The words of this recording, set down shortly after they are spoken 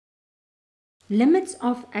Limits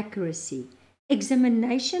of Accuracy,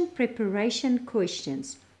 Examination Preparation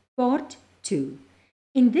Questions, Part 2.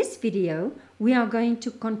 In this video, we are going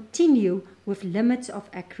to continue with limits of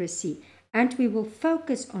accuracy, and we will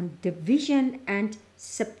focus on division and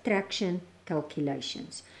subtraction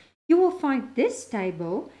calculations. You will find this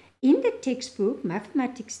table in the textbook,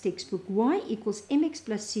 mathematics textbook, y equals mx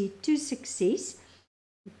plus c to success,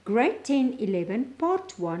 grade 10-11,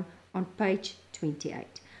 part 1 on page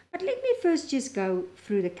 28. But let me first just go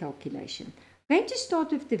through the calculation. I'm going to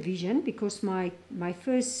start with division because my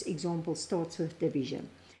first example starts with division.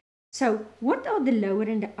 So what are the lower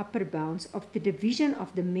and the upper bounds of the division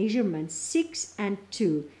of the measurements 6 and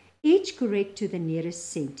 2, each correct to the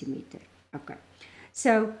nearest centimeter? Okay,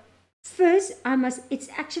 so first it's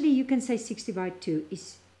actually, you can say 6 divided 2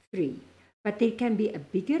 is 3, but there can be a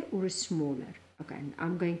bigger or a smaller. Okay, and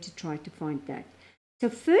I'm going to try to find that. So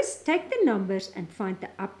first take the numbers and find the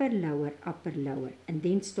upper, lower, and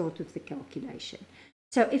then start with the calculation.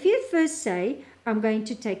 So if you first say, I'm going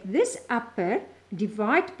to take this upper,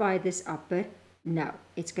 divide by this upper, no,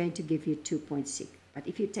 it's going to give you 2.6. But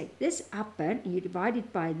if you take this upper and you divide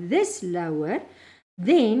it by this lower,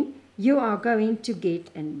 then you are going to get,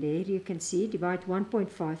 and there you can see, divide 1.5,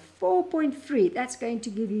 4.3. That's going to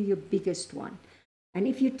give you your biggest one. And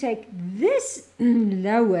if you take this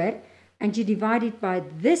lower and you divide it by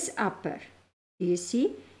this upper, you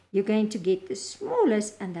see, you're going to get the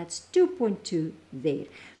smallest, and that's 2.2 there.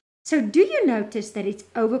 So do you notice that it's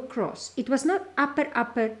overcrossed? It was not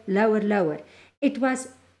upper, lower. It was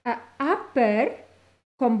an upper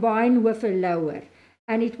combined with a lower,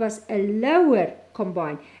 and it was a lower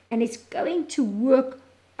combined, and it's going to work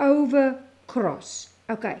over cross.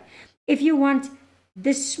 Okay, if you want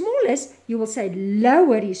the smallest, you will say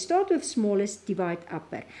lower. You start with smallest, divide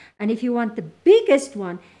upper. And if you want the biggest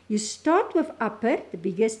one, you start with upper, the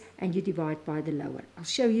biggest, and you divide by the lower. I'll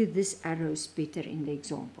show you this arrows better in the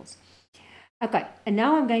examples. Okay, and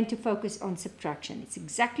now I'm going to focus on subtraction. It's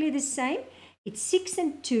exactly the same. It's 6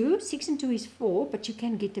 and 2. 6 and 2 is 4, but you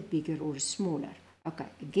can get a bigger or a smaller. Okay,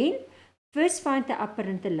 again, first find the upper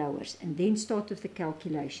and the lowers, and then start with the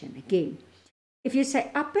calculation. Again, if you say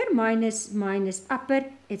upper minus upper,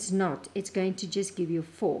 it's not. It's going to just give you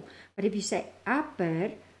 4. But if you say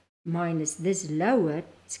upper minus this lower,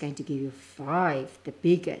 it's going to give you 5, the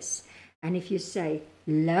biggest. And if you say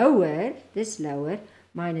lower, this lower,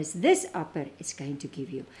 minus this upper, it's going to give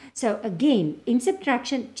you. So again, in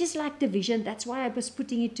subtraction, just like division, that's why I was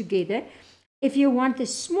putting it together. If you want the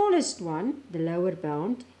smallest one, the lower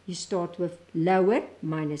bound, you start with lower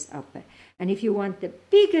minus upper. And if you want the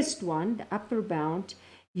biggest one, the upper bound,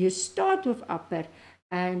 you start with upper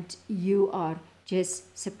and you are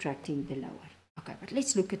just subtracting the lower. Okay, but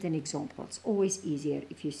let's look at an example. It's always easier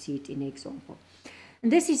if you see it in an example.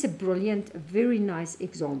 And this is a brilliant, very nice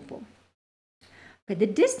example. Okay,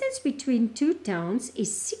 the distance between two towns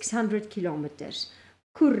is 600 kilometers,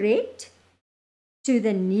 correct to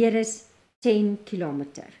the nearest 10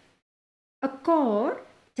 kilometer. A car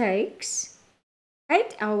takes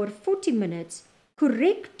 8 hours 40 minutes,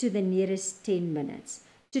 correct to the nearest 10 minutes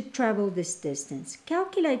to travel this distance.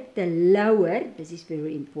 Calculate the lower, this is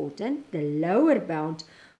very important, the lower bound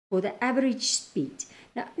for the average speed.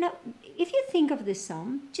 Now, if you think of the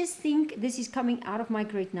sum, just think this is coming out of my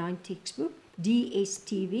grade 9 textbook,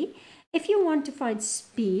 DSTV. If you want to find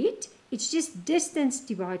speed, it's just distance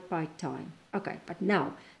divided by time. Okay, but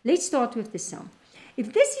now let's start with the sum.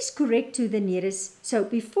 If this is correct to the nearest, so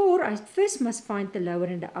before I first must find the lower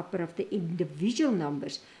and the upper of the individual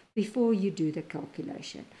numbers before you do the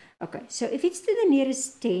calculation. Okay, so if it's to the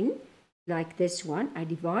nearest 10, like this one, I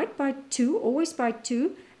divide by 2, always by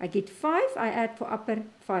 2. I get 5, I add for upper,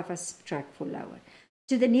 5 I subtract for lower.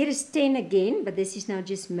 To the nearest 10 again, but this is now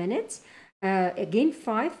just minutes. Again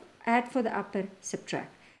 5, add for the upper,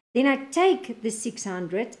 subtract. Then I take the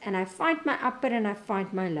 600 and I find my upper and I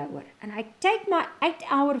find my lower. And I take my 8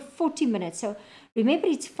 hour 40 minutes. So remember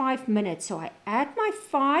it's 5 minutes. So I add my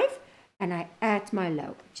 5 and I add my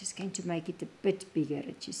lower. Just going to make it a bit bigger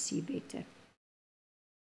that you see better.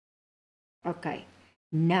 Okay,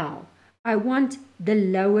 now I want the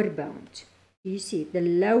lower bound. You see the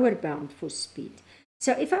lower bound for speed.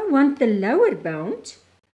 So if I want the lower bound,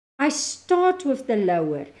 I start with the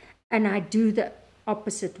lower and I do the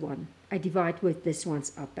opposite one. I divide with this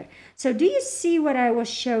one's upper. So do you see what I was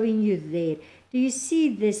showing you there? Do you see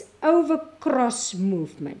this overcross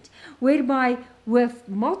movement? Whereby with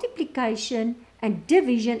multiplication and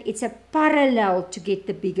division, it's a parallel to get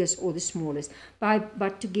the biggest or the smallest.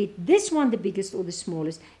 But to get this one, the biggest or the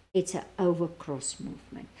smallest, it's an overcross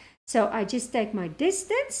movement. So I just take my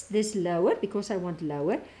distance, this lower, because I want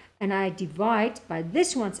lower, and I divide by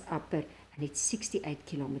this one's upper, and it's 68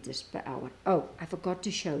 kilometers per hour. Oh, I forgot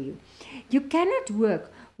to show you. You cannot work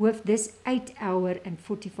with this 8 hour and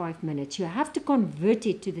 45 minutes. You have to convert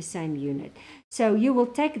it to the same unit. So you will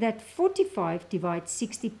take that 45, divide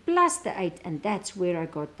 60 plus the 8, and that's where I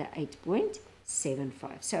got the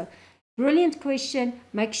 8.75. So brilliant question.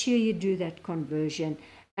 Make sure you do that conversion.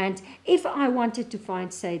 And if I wanted to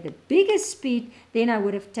find, say, the biggest speed, then I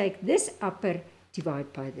would have taken this upper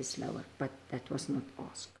divide by this lower, but that was not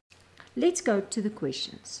asked. Let's go to the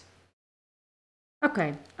questions.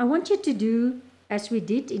 Okay, I want you to do, as we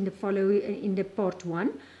did in the part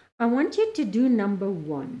 1, I want you to do number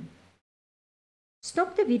 1.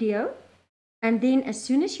 Stop the video, and then as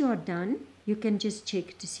soon as you are done, you can just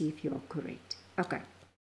check to see if you are correct. Okay,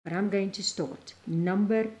 but I'm going to start.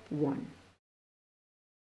 Number 1.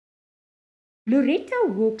 Loretta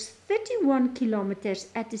walks 31 kilometers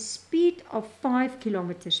at a speed of 5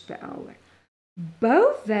 kilometers per hour.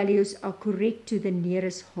 Both values are correct to the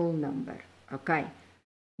nearest whole number. Okay.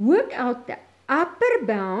 Work out the upper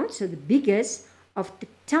bound, so the biggest, of the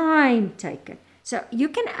time taken. So you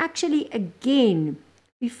can actually, again,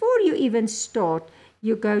 before you even start,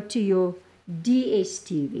 you go to your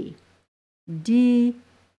DSTV. DSTV.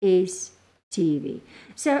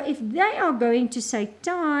 So if they are going to say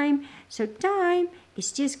time, so time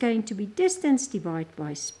is just going to be distance divided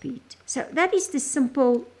by speed. So that is the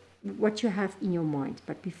simple what you have in your mind.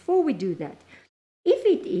 But before we do that, if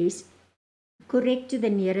it is correct to the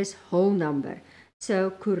nearest whole number, so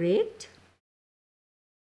correct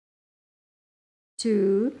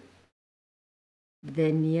to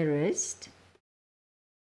the nearest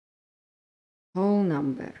whole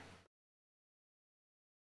number.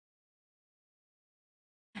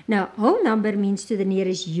 Now, whole number means to the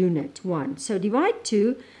nearest unit, 1. So divide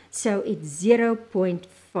 2, so it's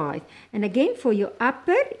 0.5. And again, for your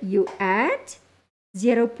upper, you add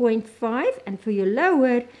 0.5, and for your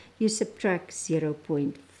lower, you subtract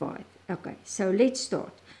 0.5. Okay, so let's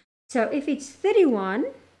start. So if it's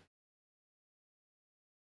 31,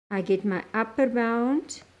 I get my upper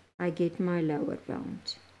bound, I get my lower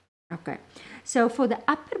bound. Okay, so for the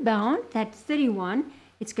upper bound, that 31,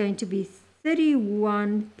 it's going to be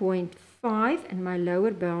 31.5, and my lower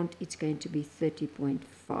bound, it's going to be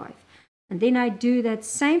 30.5. And then I do that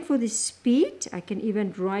same for the speed. I can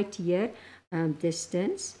even write here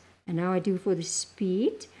distance. And now I do for the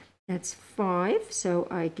speed, that's 5. So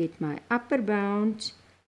I get my upper bound,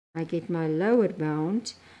 I get my lower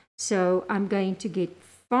bound. So I'm going to get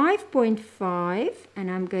 5.5, and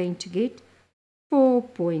I'm going to get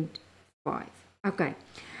 4.5. Okay.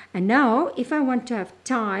 And now, if I want to have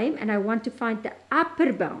time and I want to find the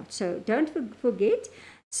upper bound, so don't forget,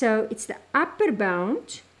 so it's the upper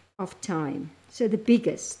bound of time, so the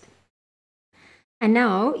biggest. And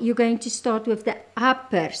now you're going to start with the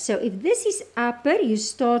upper. So if this is upper, you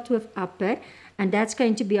start with upper, and that's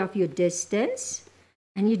going to be of your distance.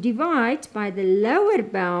 And you divide by the lower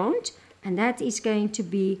bound, and that is going to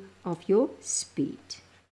be of your speed.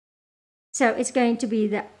 So it's going to be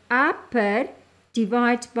the upper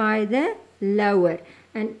divide by the lower.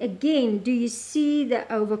 And again, do you see the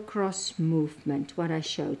overcross movement, what I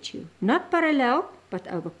showed you? Not parallel, but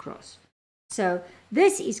overcross. So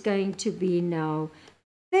this is going to be now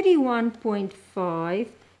 31.5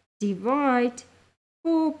 divide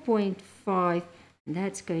 4.5, and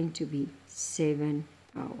that's going to be 7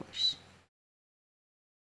 hours.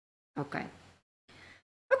 Okay.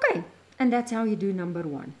 Okay. And that's how you do number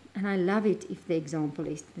 1. And I love it if the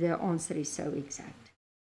answer is so exact.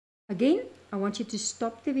 Again, I want you to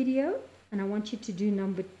stop the video, and I want you to do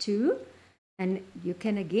number 2. And you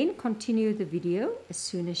can again continue the video as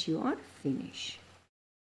soon as you are finished.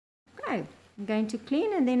 Okay, I'm going to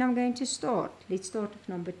clean, and then I'm going to start. Let's start with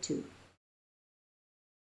number 2.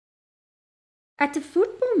 At a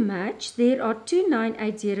football match, there are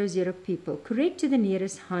 29800 people, correct to the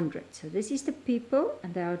nearest 100. So this is the people,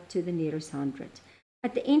 and they are to the nearest 100.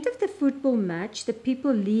 At the end of the football match, the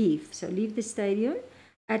people leave the stadium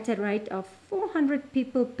at a rate of 400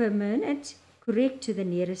 people per minute, correct to the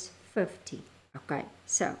nearest 50. Okay,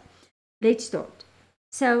 so let's start.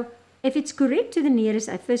 So if it's correct to the nearest,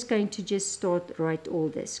 I'm first going to just write all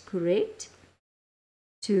this. Correct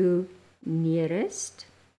to nearest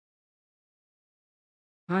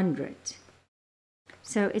 100.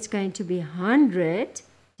 So it's going to be 100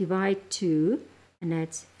 divide 2, and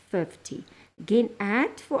that's 50. Again,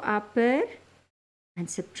 add for upper and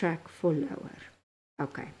subtract for lower.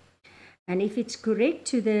 Okay. And if it's correct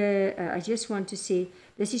to the, I just want to say,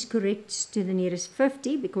 this is correct to the nearest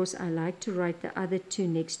 50 because I like to write the other two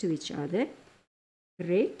next to each other.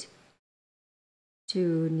 Correct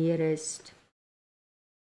to nearest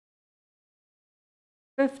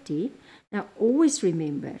 50. Now always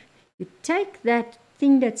remember, you take that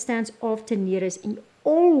thing that stands after nearest and you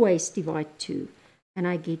always divide 2. And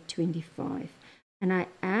I get 25. And I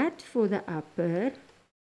add for the upper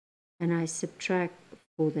and I subtract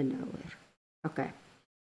for the lower. Okay.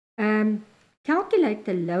 Calculate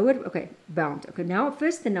the lower, okay, bound. Okay, now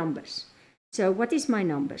first the numbers. So what is my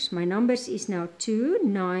numbers? My numbers is now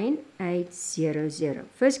 29800.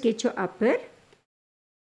 First get your upper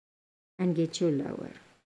and get your lower.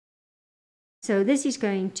 So this is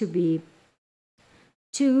going to be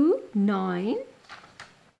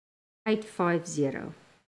 29850.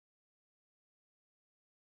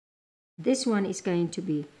 This one is going to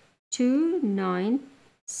be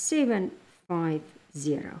 29750.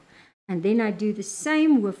 And then I do the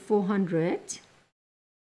same with 400.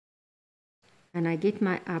 And I get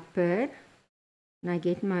my upper and I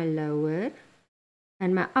get my lower.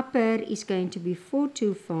 And my upper is going to be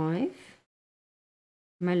 425.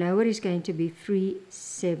 My lower is going to be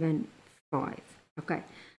 375. Okay.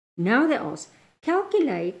 Now they ask,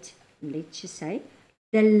 calculate, let's just say,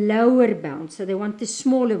 the lower bound. So they want the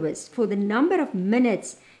smaller width for the number of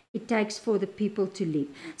minutes it takes for the people to leave.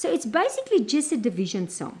 So it's basically just a division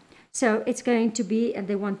sum. So it's going to be, and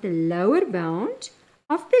they want the lower bound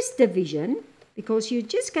of this division, because you're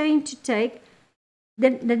just going to take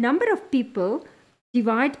the number of people,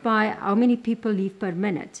 divide by how many people leave per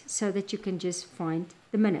minute, so that you can just find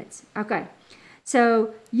the minutes. Okay,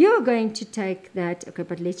 so you're going to take that, okay,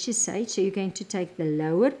 but let's just say, so you're going to take the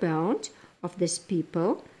lower bound of this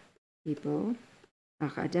people, I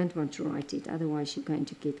don't want to write it, otherwise you're going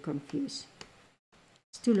to get confused.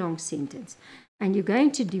 It's too long sentence. And you're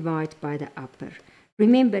going to divide by the upper.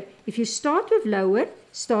 Remember, if you start with lower,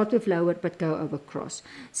 but go over cross.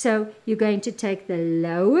 So you're going to take the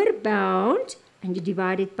lower bound and you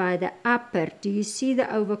divide it by the upper. Do you see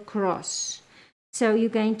the over cross? So you're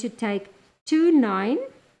going to take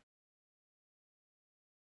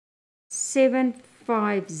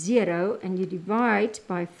 29750 and you divide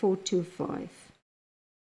by 425.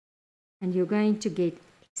 And you're going to get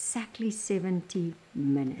exactly 70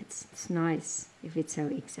 minutes. It's nice if it's so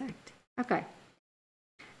exact. Okay.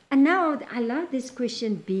 And now I love this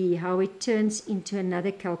question B, how it turns into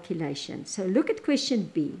another calculation. So look at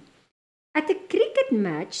question B. At a cricket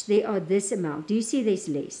match, there are this amount. Do you see there's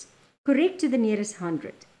less? Correct to the nearest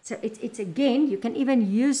 100. So it's again, you can even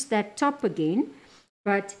use that top again,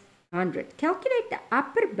 but 100. Calculate the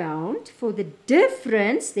upper bound for the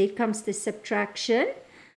difference, there comes the subtraction,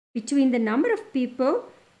 between the number of people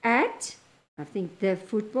at, I think the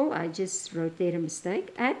football, I just wrote there a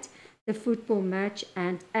mistake, at the football match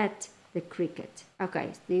and at the cricket.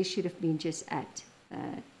 Okay, there should have been just at.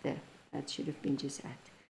 That should have been just at.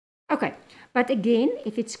 Okay, but again,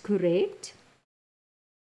 if it's correct,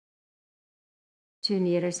 to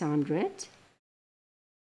nearest 100,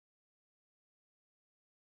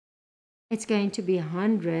 it's going to be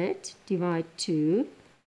 100 divide 2,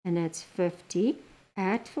 and that's 50.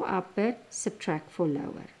 Add for upper, subtract for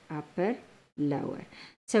lower. Upper, lower.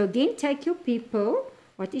 So again, take your people.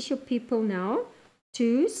 What is your people now?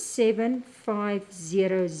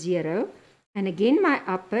 27500. And again, my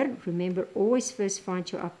upper. Remember, always first find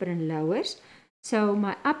your upper and lowers. So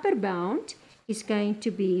my upper bound is going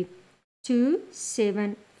to be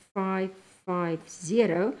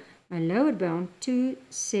 27550. My lower bound,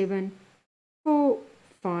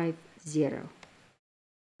 27450.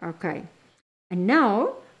 Okay. And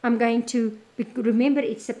now I'm going to, remember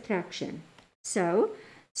it's subtraction. So,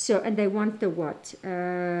 and they want the what?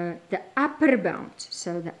 The upper bound.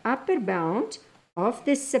 So the upper bound of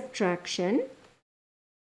this subtraction,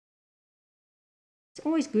 it's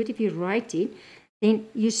always good if you write it. Then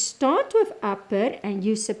you start with upper and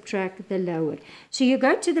you subtract the lower. So you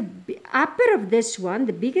go to the upper of this one,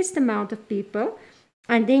 the biggest amount of people,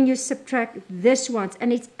 and then you subtract this one.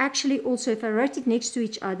 And it's actually also, if I wrote it next to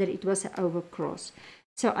each other, it was an overcross.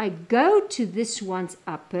 So I go to this one's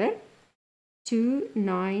upper,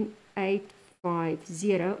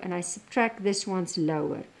 29850, and I subtract this one's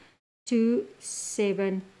lower,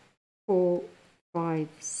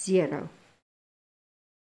 27450.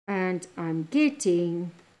 And I'm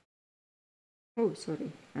getting, oh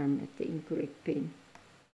sorry, I'm at the incorrect pen.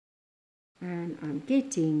 And I'm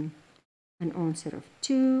getting an answer of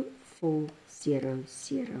 2400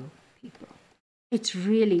 people. It's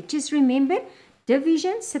really, just remember,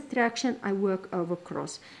 division, subtraction, I work over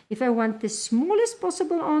cross. If I want the smallest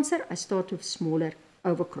possible answer, I start with smaller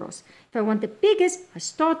over cross. If I want the biggest, I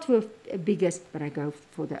start with biggest, but I go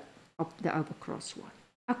for the over cross one.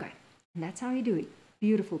 Okay, and that's how you do it.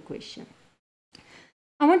 Beautiful question.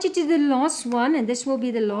 I want you to do the last one, and this will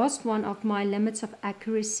be the last one of my limits of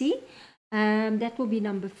accuracy. That will be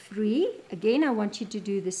number 3. Again, I want you to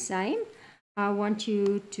do the same. I want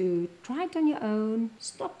you to try it on your own,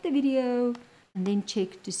 stop the video, and then check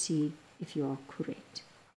to see if you are correct.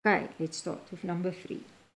 Okay, let's start with number 3.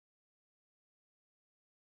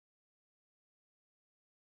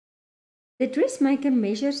 The dressmaker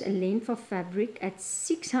measures a length of fabric at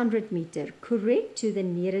 600 meters, correct to the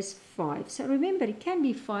nearest 5. So remember, it can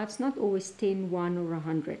be 5, it's not always 10, 1, or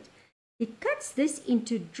 100. It cuts this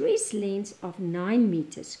into dress lengths of 9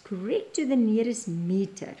 meters, correct to the nearest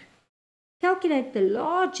meter. Calculate the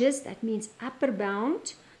largest, that means upper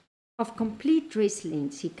bound, of complete dress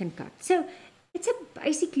lengths he can cut. So it's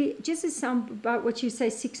basically just a sum about what you say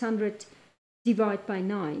 600 divide by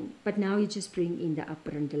 9, but now you just bring in the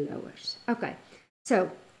upper and the lowers. Okay,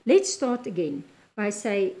 so let's start again by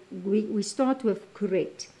say we start with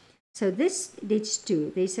correct. So this, let's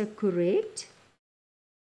do, there's a correct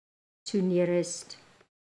to nearest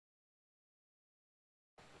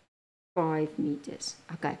 5 meters.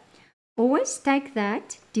 Okay, always take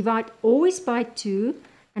that, divide always by 2,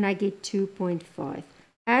 and I get 2.5.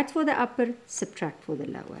 Add for the upper, subtract for the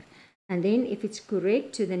lower. And then if it's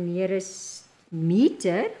correct to the nearest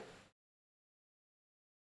meter,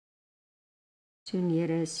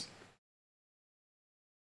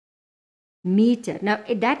 now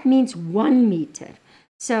that means 1 meter,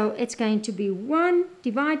 so it's going to be 1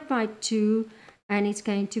 divided by 2, and it's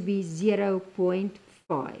going to be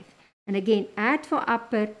 0.5. And again, add for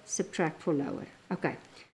upper, subtract for lower. Okay,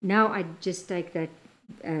 now I just take that,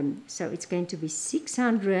 so it's going to be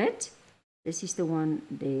 600. This is the one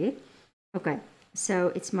there. Okay,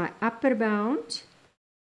 so it's my upper bound,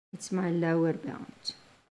 it's my lower bound.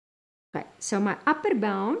 Okay, so my upper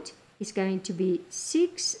bound is going to be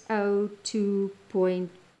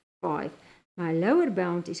 602.5. My lower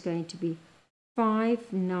bound is going to be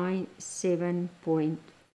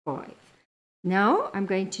 597.5. Now I'm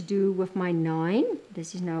going to do with my 9,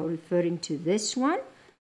 this is now referring to this one.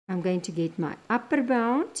 I'm going to get my upper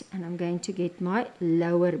bound and I'm going to get my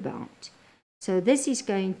lower bound. So this is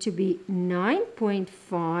going to be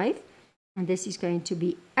 9.5 and this is going to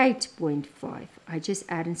be 8.5. I just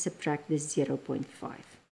add and subtract this 0.5.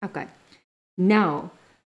 Okay, now,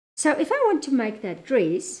 so if I want to make that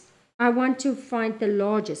dress, I want to find the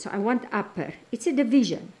largest. So I want upper. It's a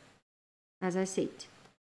division, as I said.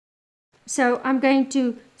 So I'm going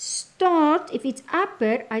to start, if it's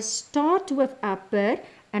upper, I start with upper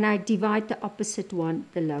and I divide the opposite one,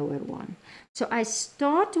 the lower one. So I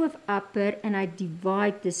start with upper and I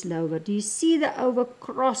divide this lower. Do you see the over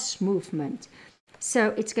cross movement?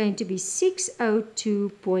 So it's going to be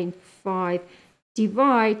 602.5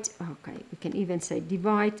 divide, okay, we can even say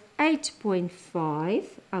divide 8.5,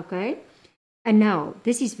 okay? And now,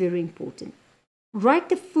 this is very important. Write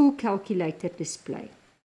the full calculator display.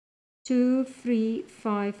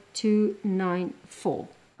 235,294.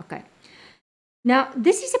 Okay. Now,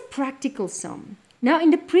 this is a practical sum. Now, in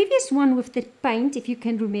the previous one with the paint, if you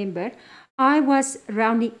can remember, I was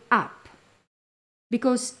rounding up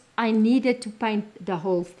because I needed to paint the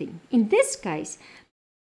whole thing. In this case,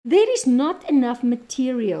 there is not enough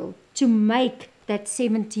material to make that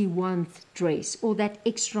 71th dress or that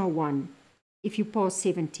extra one if you pass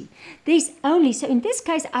 70. There's only, so in this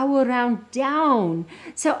case, I will round down.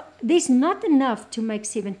 So there's not enough to make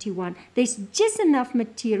 71. There's just enough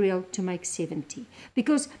material to make 70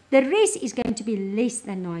 because the rest is going to be less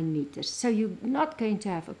than 9 meters. So you're not going to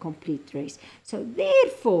have a complete dress. So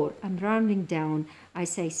therefore, I'm rounding down. I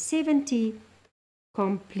say 70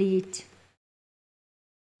 complete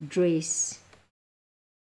dress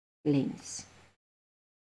lengths.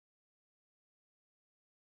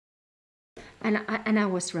 And I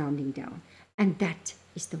was rounding down. And that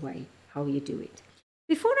is the way how you do it.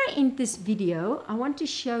 Before I end this video, I want to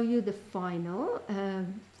show you the final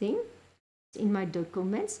thing in my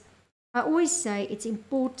documents. I always say it's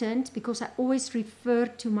important because I always refer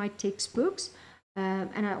to my textbooks.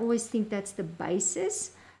 And I always think that's the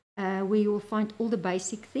basis where you will find all the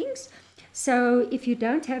basic things. So if you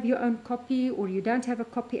don't have your own copy or you don't have a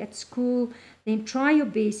copy at school, then try your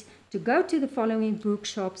best to go to the following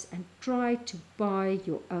bookshops and try to buy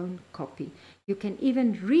your own copy. You can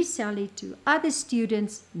even resell it to other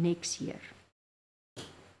students next year.